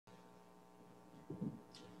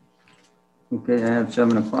Okay, I have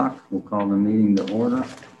 7 o'clock. We'll call the meeting to order.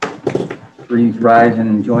 Please rise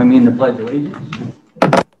and join me in the Pledge of Allegiance.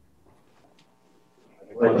 I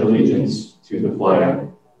pledge allegiance to the flag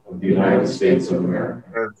of the United States of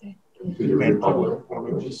America and to the republic for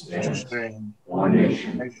which it stands, one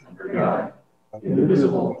nation, under God,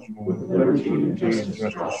 indivisible, with liberty and justice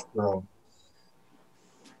for all.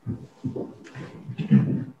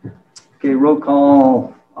 Okay, roll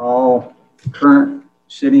call. All current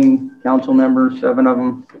sitting council members, 7 of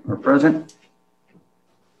them are present.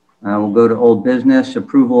 We'll go to old business,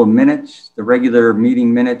 approval of minutes. The regular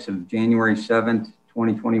meeting minutes of January 7th,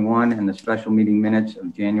 2021 and the special meeting minutes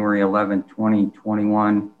of January 11th,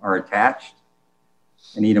 2021 are attached.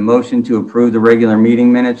 I need a motion to approve the regular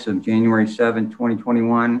meeting minutes of January 7th,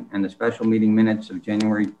 2021 and the special meeting minutes of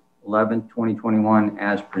January 11th, 2021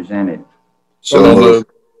 as presented. So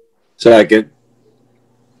moved. Second.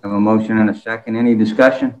 I have a motion and a second. Any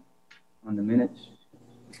discussion on the minutes?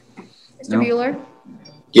 Mr. Bueller?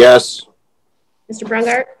 Yes. Mr.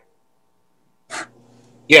 Brungart?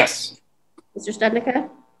 Yes. Mr. Studnicka?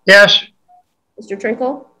 Yes. Mr.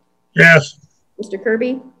 Trinkle? Yes. Mr.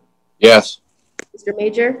 Kirby? Yes. Mr.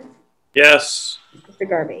 Major? Yes. Mr.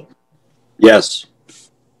 Garvey? Yes.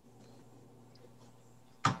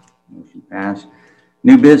 Motion passed.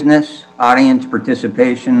 New business, audience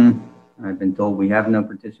participation. I've been told we have no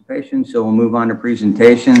participation, so we'll move on to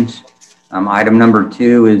presentations. Item number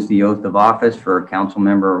 2 is the oath of office for Council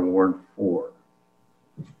Member Ward 4.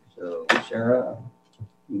 So, Sarah,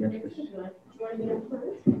 you got this? If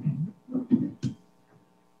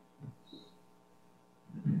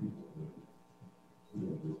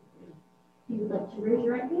you would like to raise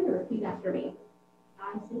your right hand or repeat after me.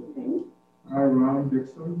 I state your name. I, Ron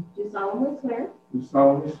Dixon, Do solemnly swear do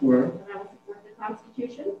solemnly swear that I will support the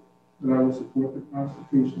Constitution that I will support the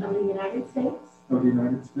Constitution of the United States of the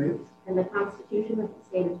United States and the Constitution of the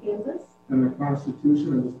State of Kansas, and the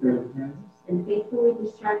Constitution of the State of Kansas, and faithfully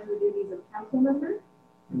discharge the duties of council member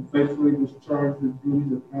and faithfully discharge the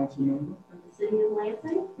duties of council member of the City of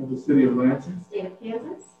Lansing, of the City of Lansing, State of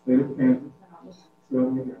Kansas. State of Kansas, so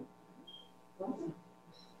help me God.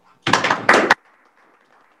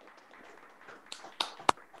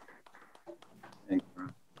 Thanks,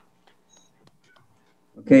 Ron.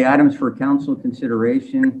 Okay, items for council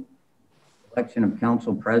consideration. Election of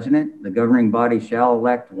council president. The governing body shall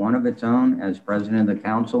elect one of its own as president of the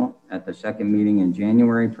council at the second meeting in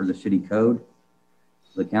January for the city code.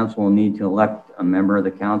 The council will need to elect a member of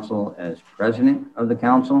the council as president of the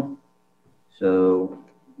council. So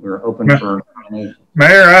we're open for nominations.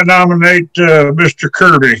 Mayor, I nominate Mr.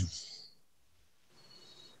 Kirby.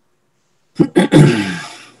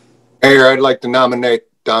 Mayor, I'd like to nominate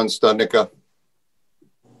Don Studnicka.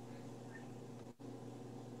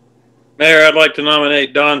 Mayor, I'd like to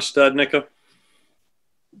nominate Don Studnicka.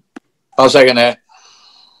 I'll second that.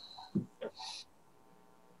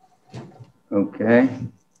 Okay.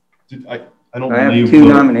 I don't I believe have 2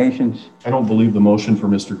 nominations. I don't believe the motion for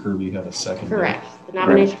Mr. Kirby had a second. Correct. The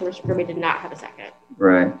nomination for Mr. Kirby did not have a second.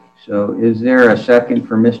 Right. So is there a second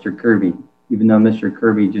for Mr. Kirby, even though Mr.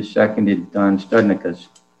 Kirby just seconded Don Studnicka's?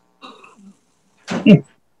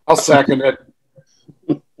 I'll second it.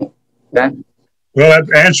 Okay. Well,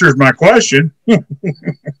 that answers my question. So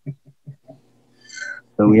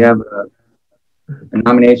we have a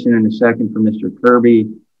nomination and a second for Mr.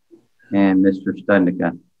 Kirby and Mr.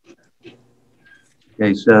 Studnicka.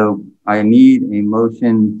 Okay, so I need a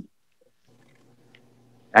motion.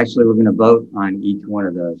 Actually, we're going to vote on each one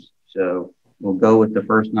of those. So we'll go with the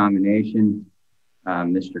first nomination.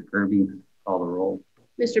 Mr. Kirby, call the roll.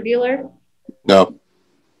 Mr. Bueller? No.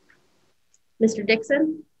 Mr.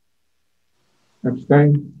 Dixon?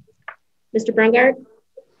 Abstain. Mr. Brungart?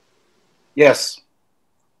 Yes.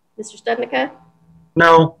 Mr. Studnicka?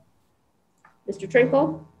 No. Mr.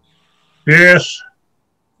 Trinkle? Yes.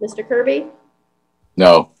 Mr. Kirby?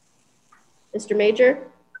 No. Mr. Major?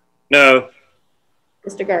 No.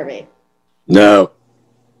 Mr. Garvey? No.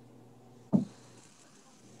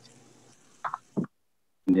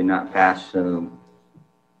 Did not pass, so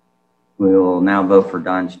we will now vote for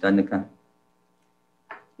Don Studnicka.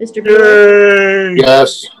 Mr. Bueller?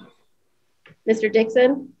 Yes. Mr.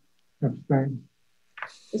 Dixon? Abstain.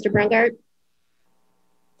 Mr. Brungart?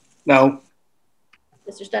 No.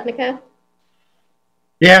 Mr. Studnicka?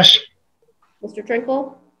 Yes. Mr.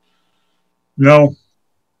 Trinkle? No.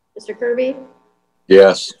 Mr. Kirby?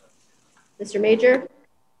 Yes. Mr. Major?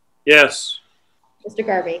 Yes. Mr.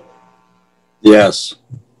 Garvey? Yes.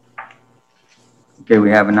 Okay,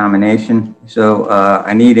 we have a nomination. So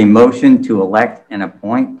I need a motion to elect and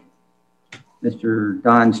appoint Mr.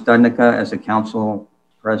 Don Studnicka as a council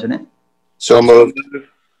president. So moved.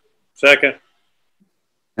 Second.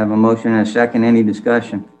 Have a motion and a second. Any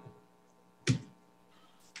discussion?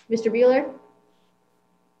 Mr. Bueller,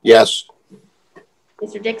 Yes.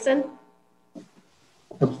 Mr. Dixon,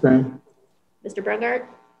 Abstain. Mr. Brungart,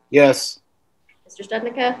 Yes. Mr.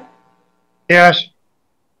 Stednica, Yes.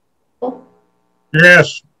 Paul,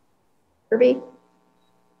 Yes. Kirby,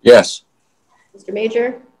 Yes. Mr.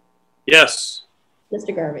 Major, Yes.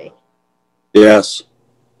 Mr. Garvey. Yes.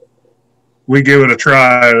 We give it a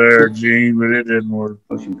try there, Gene, but it didn't work.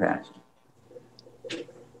 Motion passed.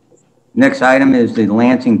 Next item is the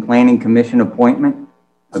Lansing Planning Commission appointment.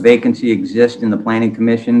 A vacancy exists in the Planning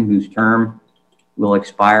Commission whose term will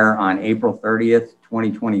expire on April 30th,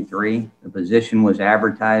 2023. The position was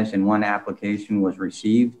advertised and one application was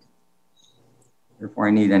received. Therefore,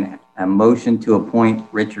 I need a motion to appoint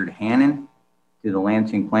Richard Hannon to the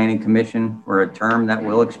Lansing Planning Commission for a term that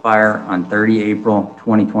will expire on 30 April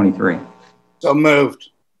 2023. So moved.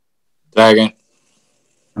 Second.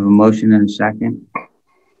 I have a motion and a second.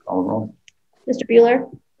 Call the roll. Mr.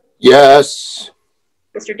 Bueller, Yes.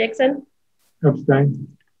 Mr. Dixon,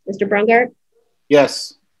 Abstain. Mr. Brungart,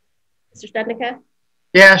 Yes. Mr. Stednica,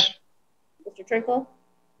 Yes. Mr. Trinkle,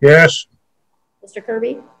 Yes. Mr.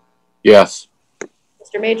 Kirby, Yes.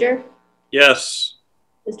 Mr. Major, Yes.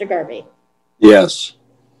 Mr. Garvey. Yes.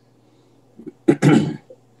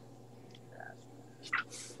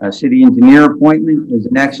 City engineer appointment is the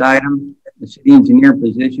next item. The city engineer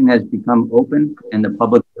position has become open and the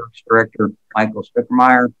public works director, Michael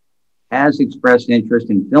Spickermeyer, has expressed interest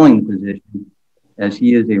in filling the position as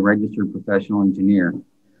he is a registered professional engineer.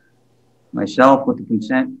 Myself, with the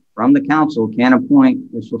consent from the council, can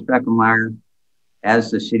appoint Mr. Spickermeyer as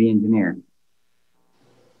the city engineer.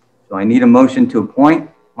 So I need a motion to appoint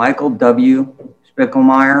Michael W.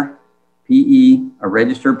 Spickermeyer, PE, a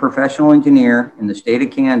registered professional engineer in the state of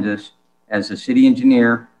Kansas, as the city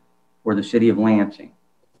engineer for the city of Lansing.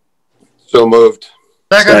 So moved.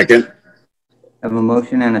 Second. Have a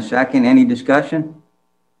motion and a second. Any discussion?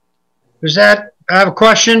 I have a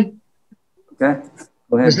question. Okay,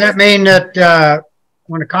 go ahead. Does that mean that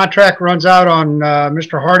when the contract runs out on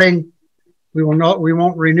Mr. Harding, we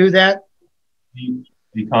won't renew that?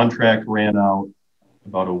 The contract ran out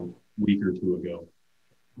about a week or two ago.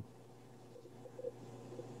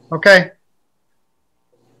 Okay.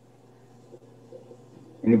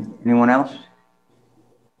 Anyone else?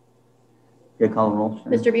 Okay, call the roll.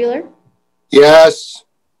 Mr. Bueller, Yes.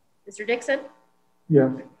 Mr. Dixon,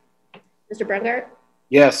 Yes. Mr. Brungart,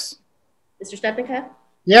 Yes. Mr. Stednica,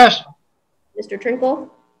 Yes. Mr. Trinkle,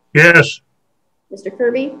 Yes. Mr.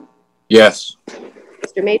 Kirby, Yes.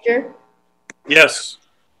 Mr. Major, Yes.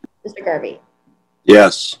 Mr. Garvey.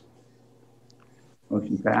 Yes.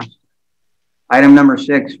 Motion passed. Item number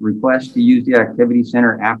 6, request to use the activity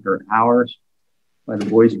center after hours by the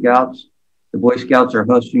Boy Scouts. The Boy Scouts are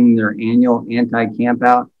hosting their annual anti-camp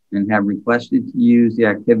out and have requested to use the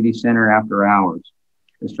activity center after hours.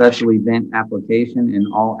 The special event application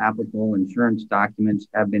and all applicable insurance documents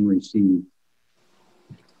have been received.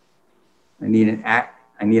 I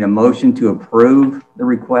need a motion to approve the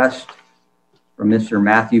request from Mr.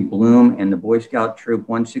 Matthew Bloom and the Boy Scout Troop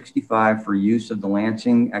 165 for use of the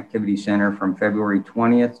Lansing Activity Center from February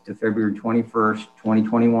 20th to February 21st,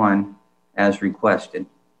 2021, as requested.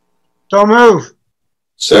 So move.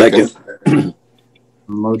 Second. A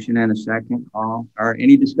motion and a second. All right,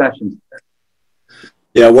 any discussions?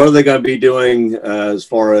 Yeah, what are they going to be doing as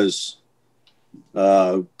far as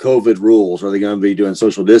COVID rules? Are they going to be doing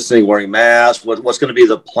social distancing, wearing masks? What's going to be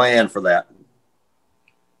the plan for that?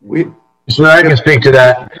 So I can speak to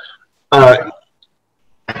that.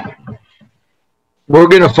 We're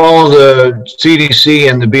going to follow the CDC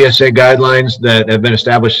and the BSA guidelines that have been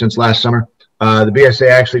established since last summer. The BSA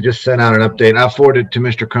actually just sent out an update. I forwarded to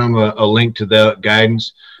Mr. Crum a link to the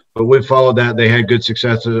guidance, but we followed that. They had good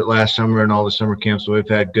success with it last summer and all the summer camps, so we've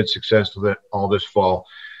had good success with it all this fall.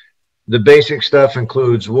 The basic stuff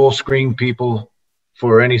includes we'll screen people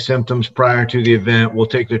for any symptoms prior to the event. We'll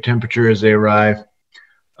take their temperature as they arrive.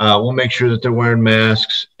 We'll make sure that they're wearing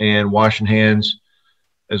masks and washing hands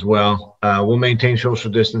as well. We'll maintain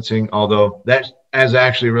social distancing, although that is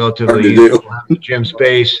actually relatively easy. We'll have the gym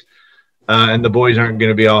space, and the boys aren't going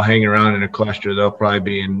to be all hanging around in a cluster. They'll probably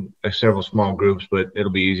be in several small groups, but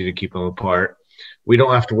it'll be easy to keep them apart. We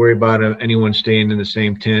don't have to worry about anyone staying in the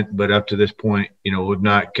same tent, but up to this point, we've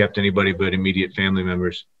not kept anybody but immediate family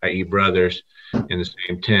members, i.e. brothers, in the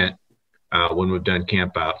same tent when we've done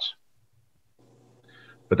campouts.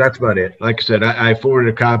 But that's about it. Like I said, I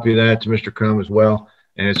forwarded a copy of that to Mr. Crum as well,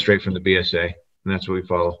 and it's straight from the BSA, and that's what we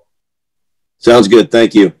follow. Sounds good.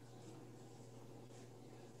 Thank you.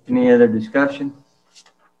 Any other discussion?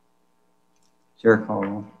 Sarah, call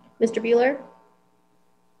roll. Mr. Bueller,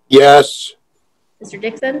 Yes. Mr.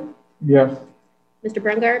 Dixon, Yes. Mr.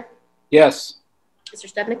 Brungart, Yes.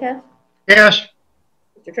 Mr. Stepnica, Yes.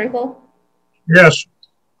 Mr. Trinkle, Yes.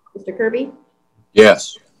 Mr. Kirby,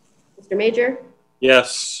 Yes. Mr. Major,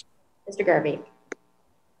 Yes. Mr. Garvey.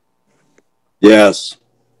 Yes.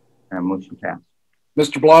 Motion passed.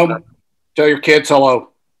 Mr. Blum, tell your kids hello.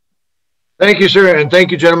 Thank you, sir, and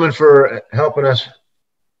thank you, gentlemen, for helping us.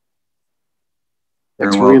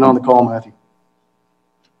 Thanks for being on the call, Matthew.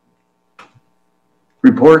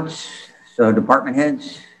 Reports, so department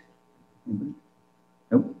heads?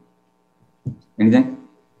 Nope. Anything?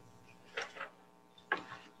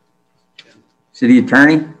 City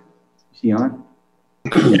attorney? Is he on?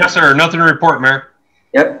 Yes, sir. Nothing to report, Mayor.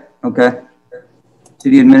 Yep, okay.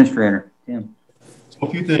 City administrator, Tim. So a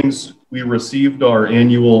few things. We received our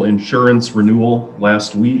annual insurance renewal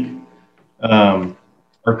last week.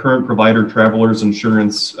 Our current provider, Travelers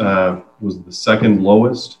Insurance, was the second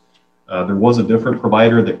lowest. There was a different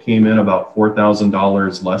provider that came in about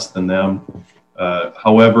 $4,000 less than them.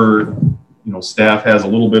 However, staff has a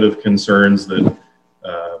little bit of concerns that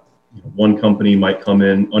one company might come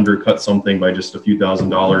in, undercut something by just a few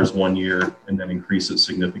 $1,000s one year, and then increase it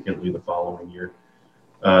significantly the following year.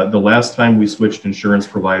 The last time we switched insurance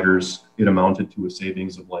providers, it amounted to a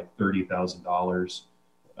savings of like $30,000.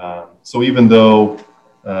 So even though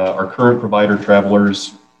our current provider,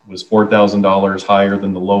 Travelers, was $4,000 higher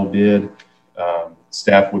than the low bid,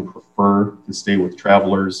 staff would prefer to stay with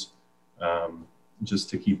Travelers just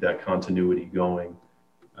to keep that continuity going.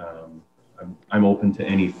 I'm open to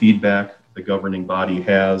any feedback the governing body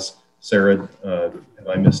has. Sarah, have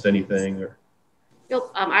I missed anything? Or? Nope.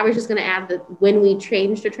 I was just going to add that when we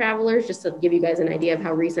changed to Travelers, just to give you guys an idea of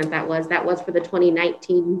how recent that was for the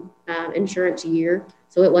 2019 insurance year.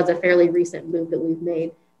 So it was a fairly recent move that we've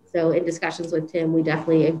made. So in discussions with Tim, we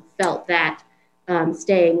definitely felt that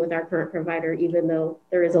staying with our current provider, even though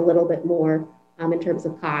there is a little bit more in terms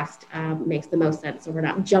of cost, makes the most sense. So we're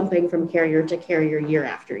not jumping from carrier to carrier year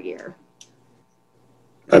after year.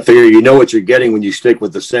 I figure you know what you're getting when you stick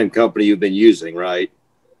with the same company you've been using, right?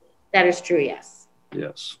 That is true, yes.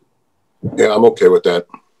 Yes. Yeah, I'm okay with that.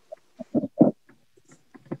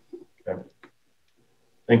 Okay.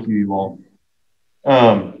 Thank you all.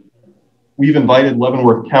 We've invited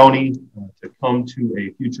Leavenworth County to come to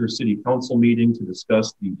a future city council meeting to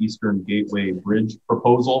discuss the Eastern Gateway Bridge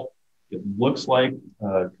proposal. It looks like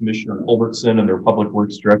Commissioner Culbertson and their Public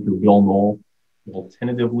Works Director, Bill Knoll, will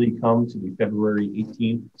tentatively come to the February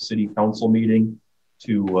 18th city council meeting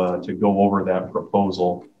to go over that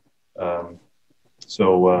proposal.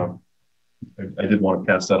 So I did want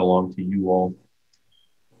to pass that along to you all.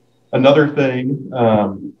 Another thing,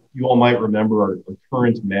 you all might remember our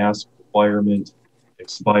current mask requirement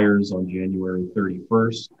expires on January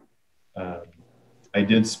 31st. I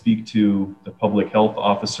did speak to the public health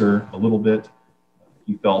officer a little bit.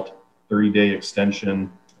 He felt 30-day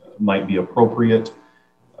extension might be appropriate,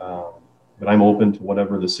 but I'm open to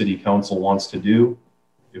whatever the city council wants to do.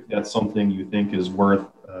 If that's something you think is worth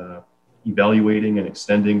evaluating and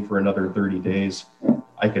extending for another 30 days,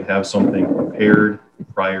 I could have something prepared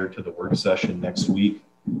prior to the work session next week,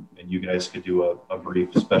 and you guys could do a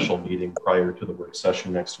brief special meeting prior to the work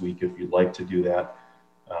session next week if you'd like to do that.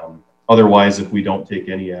 Otherwise, if we don't take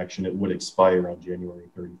any action, it would expire on January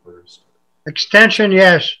 31st. Extension,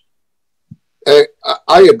 yes.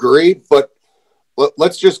 I agree, but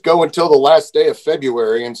let's just go until the last day of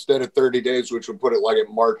February instead of 30 days, which would put it like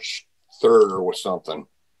at March 3rd or something.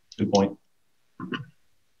 Good point.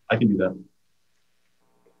 I can do that.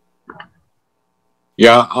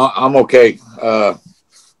 Yeah, I'm okay.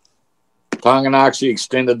 Tonganoxie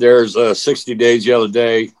extended theirs 60 days the other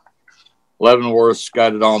day. Leavenworth's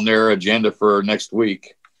got it on their agenda for next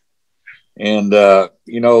week. And, the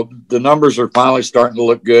numbers are finally starting to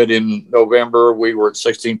look good. In November, we were at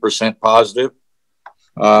 16% positive.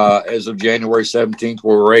 As of January 17th,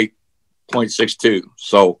 we were 8.62.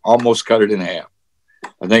 So almost cut it in half.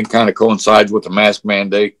 I think kind of coincides with the mask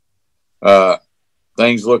mandate.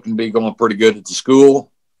 Things looking to be going pretty good at the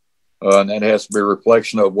school. And that has to be a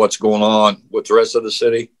reflection of what's going on with the rest of the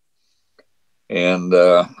city. And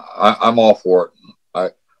I'm all for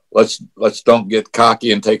it. Let's don't get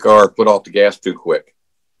cocky and take our foot off the gas too quick.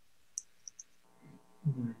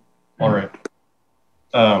 All right.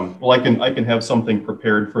 Well, I can have something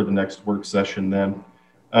prepared for the next work session then.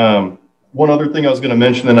 One other thing I was going to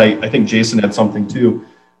mention, and I think Jason had something too,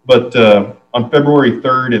 but on February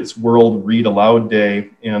 3rd, it's World Read Aloud Day,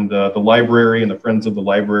 and the library and the Friends of the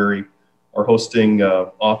Library are hosting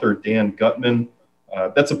author Dan Gutman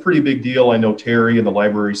that's a pretty big deal. I know Terry and the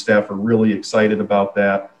library staff are really excited about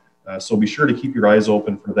that. So be sure to keep your eyes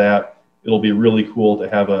open for that. It'll be really cool to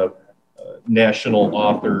have a national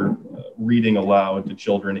author reading aloud to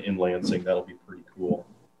children in Lansing. That'll be pretty cool.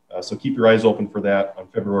 So keep your eyes open for that on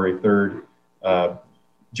February 3rd.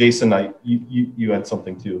 Jason, you had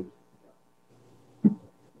something too.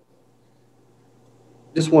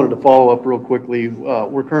 Just wanted to follow up real quickly.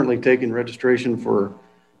 We're currently taking registration for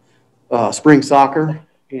spring soccer.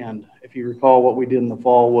 And if you recall, what we did in the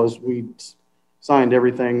fall was we signed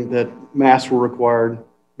everything that masks were required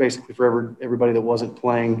basically for everybody that wasn't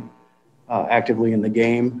playing actively in the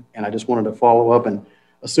game. And I just wanted to follow up, and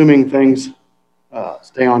assuming things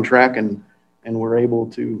stay on track and we're able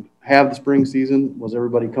to have the spring season, was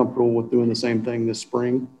everybody comfortable with doing the same thing this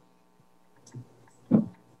spring?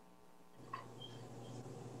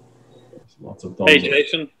 Lots of Hey,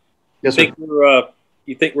 Jason. Yes, sir.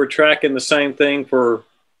 You think we're tracking the same thing for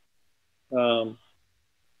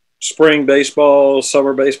spring baseball,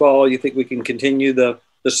 summer baseball? You think we can continue the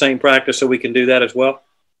same practice so we can do that as well?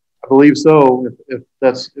 I believe so. If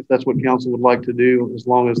that's what council would like to do, as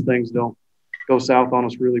long as things don't go south on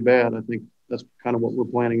us really bad, I think that's kind of what we're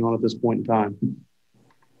planning on at this point in time.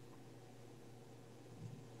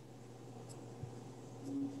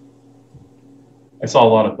 I saw a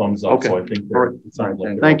lot of thumbs up, okay. So I think all right. it sounds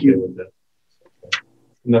like thank you. With that.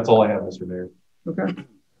 And that's all I have, Mr. Mayor. Okay.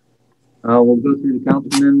 We'll go through the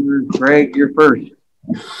council members. Greg, you're first.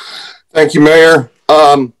 Thank you, Mayor.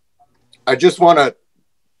 I just want to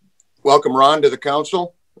welcome Ron to the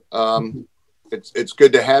council. It's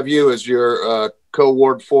good to have you as your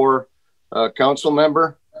co-Ward 4 council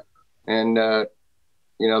member, and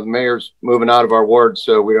you know, the mayor's moving out of our ward,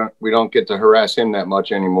 so we don't get to harass him that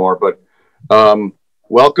much anymore. But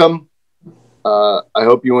welcome. I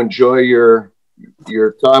hope you enjoy your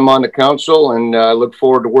time on the council, and I look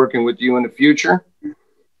forward to working with you in the future.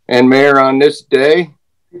 And Mayor, on this day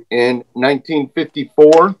in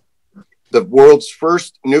 1954, the world's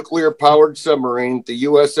first nuclear-powered submarine, the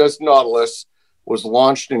USS Nautilus, was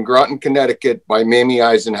launched in Groton, Connecticut by Mamie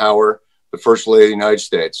Eisenhower, the First Lady of the United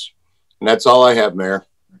States. And that's all I have, Mayor.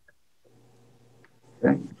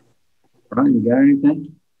 Okay. Ron, you got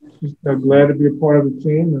anything? Just glad to be a part of the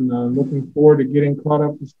team, and looking forward to getting caught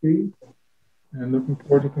up to speed, and looking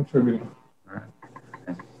forward to contributing. All right.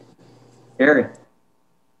 Okay. Gary.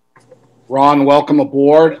 Ron, welcome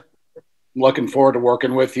aboard. I'm looking forward to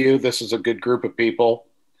working with you. This is a good group of people.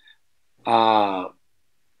 I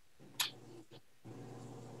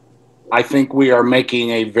think we are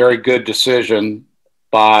making a very good decision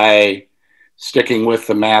by sticking with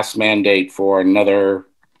the mask mandate for another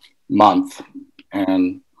month.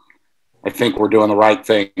 And I think we're doing the right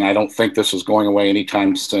thing. I don't think this is going away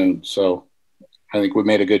anytime soon. So I think we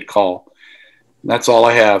made a good call. That's all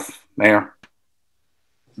I have, Mayor.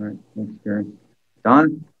 All right. Thanks, Gary.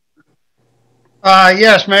 Don?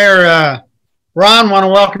 Yes, Mayor. Ron, want to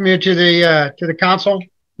welcome you to the council.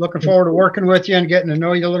 Looking forward to working with you and getting to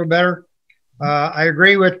know you a little better. I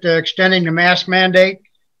agree with extending the mask mandate.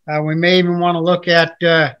 We may even want to look at,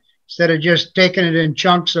 instead of just taking it in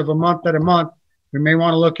chunks of a month at a month, we may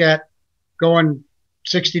want to look at going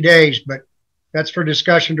 60 days, but that's for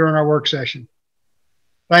discussion during our work session.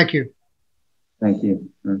 Thank you. Thank you.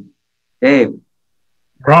 Dave.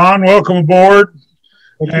 Ron, welcome aboard.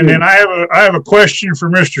 And then I have a question for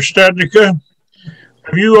Mr. Studnicka.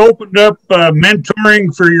 Have you opened up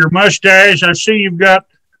mentoring for your mustache? I see you've got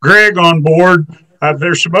Greg on board.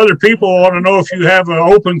 There's some other people who want to know if you have an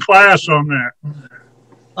open class on that.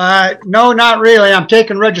 No, not really. I'm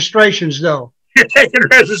taking registrations, though. You're taking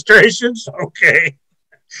registrations? Okay.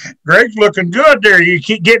 Greg's looking good there. You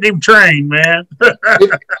keep getting him trained, man.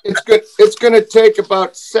 It's good. It's going to take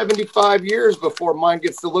about 75 years before mine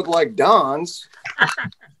gets to look like Don's.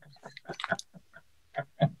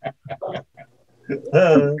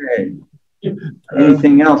 Okay.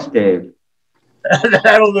 Anything else, Dave?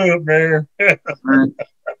 That'll do it, Mayor.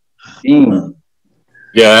 Dean.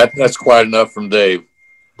 Yeah, that's quite enough from Dave.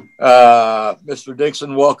 Mr.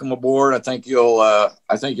 Dixon, welcome aboard. I think you'll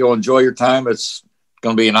enjoy your time. It's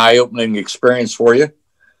going to be an eye-opening experience for you.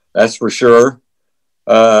 That's for sure.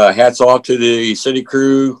 Hats off to the city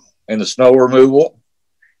crew and the snow removal.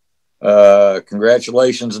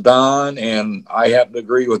 Congratulations, Don. And I happen to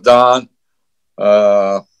agree with Don.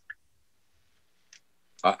 I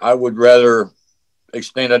would rather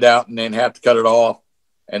extend it out and then have to cut it off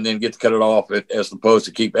and then get to cut it off as opposed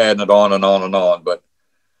to keep adding it on and on and on. But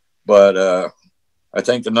I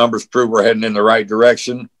think the numbers prove we're heading in the right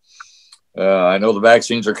direction. I know the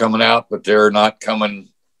vaccines are coming out, but they're not coming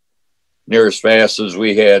near as fast as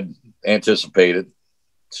we had anticipated.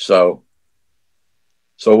 So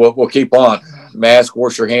we'll keep on. Mask,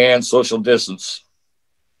 wash your hands, social distance.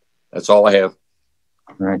 That's all I have.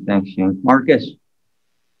 All right, thanks, Shane. Marcus?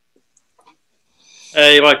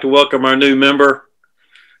 Hey, I'd like to welcome our new member.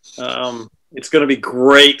 It's going to be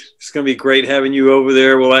great. It's going to be great having you over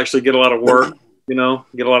there. We'll actually get a lot of work, get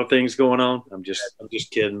a lot of things going on. I'm just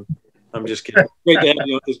kidding. It's great to have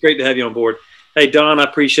you. It's great to have you on board. Hey, Don, I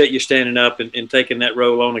appreciate you standing up and taking that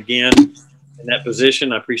role on again in that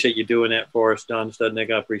position. I appreciate you doing that for us, Don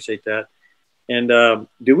Studnick. I appreciate that. And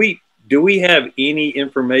do we have any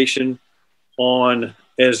information on,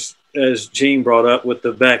 as Gene brought up with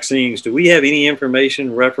the vaccines, do we have any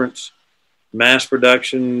information reference mass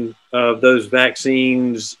production of those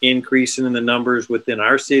vaccines increasing in the numbers within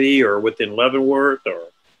our city or within Leavenworth,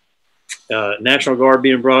 or National Guard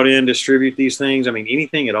being brought in to distribute these things? I mean,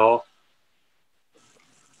 anything at all?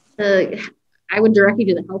 I would direct you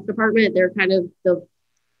to the health department. They're kind of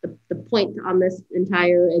the point on this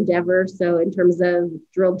entire endeavor. So in terms of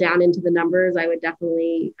drilled down into the numbers, I would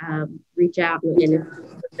definitely reach out. And if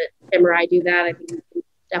Tim or I do that, I think we can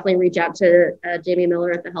definitely reach out to Jamie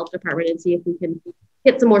Miller at the health department and see if we can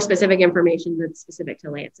get some more specific information that's specific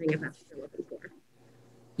to Lansing, if that's what you're looking for.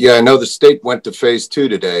 Yeah, I know the state went to phase 2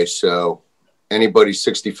 today, so anybody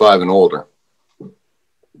 65 and older.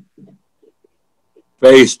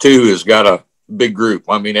 Phase 2 has got a big group.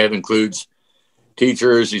 I mean, that includes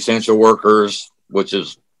teachers, essential workers, which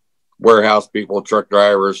is warehouse people, truck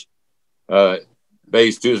drivers.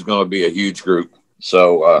 Phase 2 is going to be a huge group.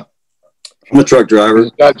 So I'm a truck driver.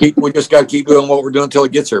 We just got to keep doing what we're doing until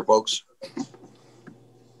it gets here, folks.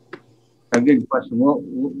 A good question.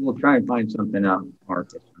 We'll try and find something out,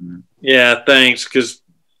 Marcus. Yeah, thanks. Because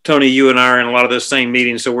Tony, you and I are in a lot of those same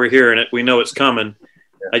meetings, so we're hearing it. We know it's coming.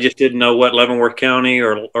 I just didn't know what Leavenworth County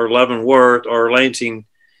or Leavenworth or Lansing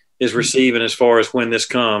is receiving as far as when this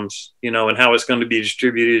comes, and how it's going to be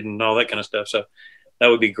distributed and all that kind of stuff. So that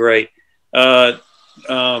would be great.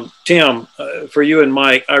 Tim, for you and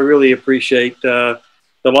Mike, I really appreciate the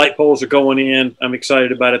light poles are going in. I'm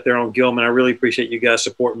excited about it there on Gilman. I really appreciate you guys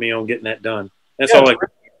supporting me on getting that done. That's all I can.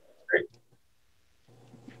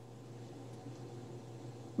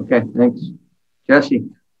 Okay, thanks. Jesse?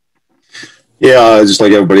 Yeah, just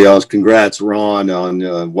like everybody else, congrats, Ron,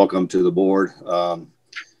 on welcome to the board.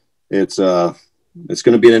 It's going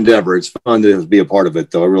to be an endeavor. It's fun to be a part of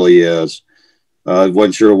it, though. It really is. I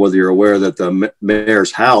wasn't sure whether you're aware that the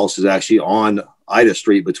mayor's house is actually on Ida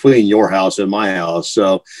Street between your house and my house.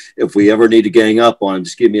 So if we ever need to gang up on him,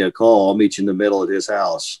 just give me a call. I'll meet you in the middle at his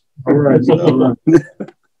house. All right. So,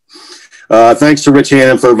 thanks to Rich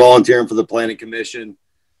Hannon for volunteering for the Planning Commission.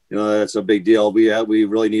 That's a big deal. We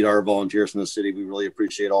really need our volunteers from the city. We really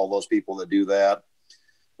appreciate all those people that do that.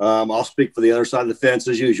 I'll speak for the other side of the fence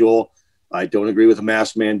as usual. I don't agree with a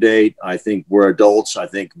mask mandate. I think we're adults. I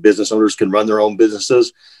think business owners can run their own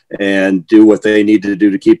businesses and do what they need to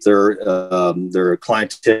do to keep their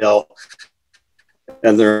clientele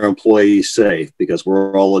and their employees safe, because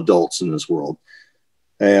we're all adults in this world.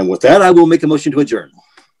 And with that, I will make a motion to adjourn.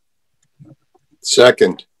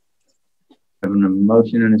 Second. Having a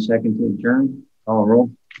motion and a second to adjourn. Call a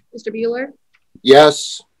roll. Mr. Bueller?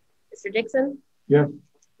 Yes. Mr. Dixon? Yeah.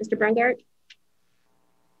 Mr. Brungart?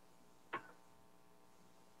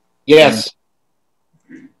 Yes.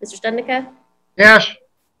 Mr. Studnicka? Yes.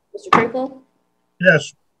 Mr. Trinkle?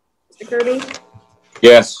 Yes. Mr. Kirby?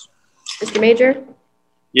 Yes. Mr. Major?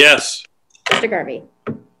 Yes. Mr. Garvey?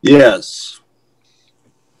 Yes.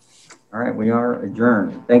 All right, we are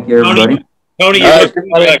adjourned. Thank you, everybody. Tony, you look good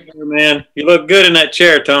back there, man. You look good in that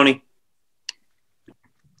chair, Tony.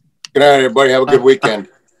 Good night, everybody. Have a good weekend.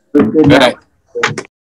 Good night.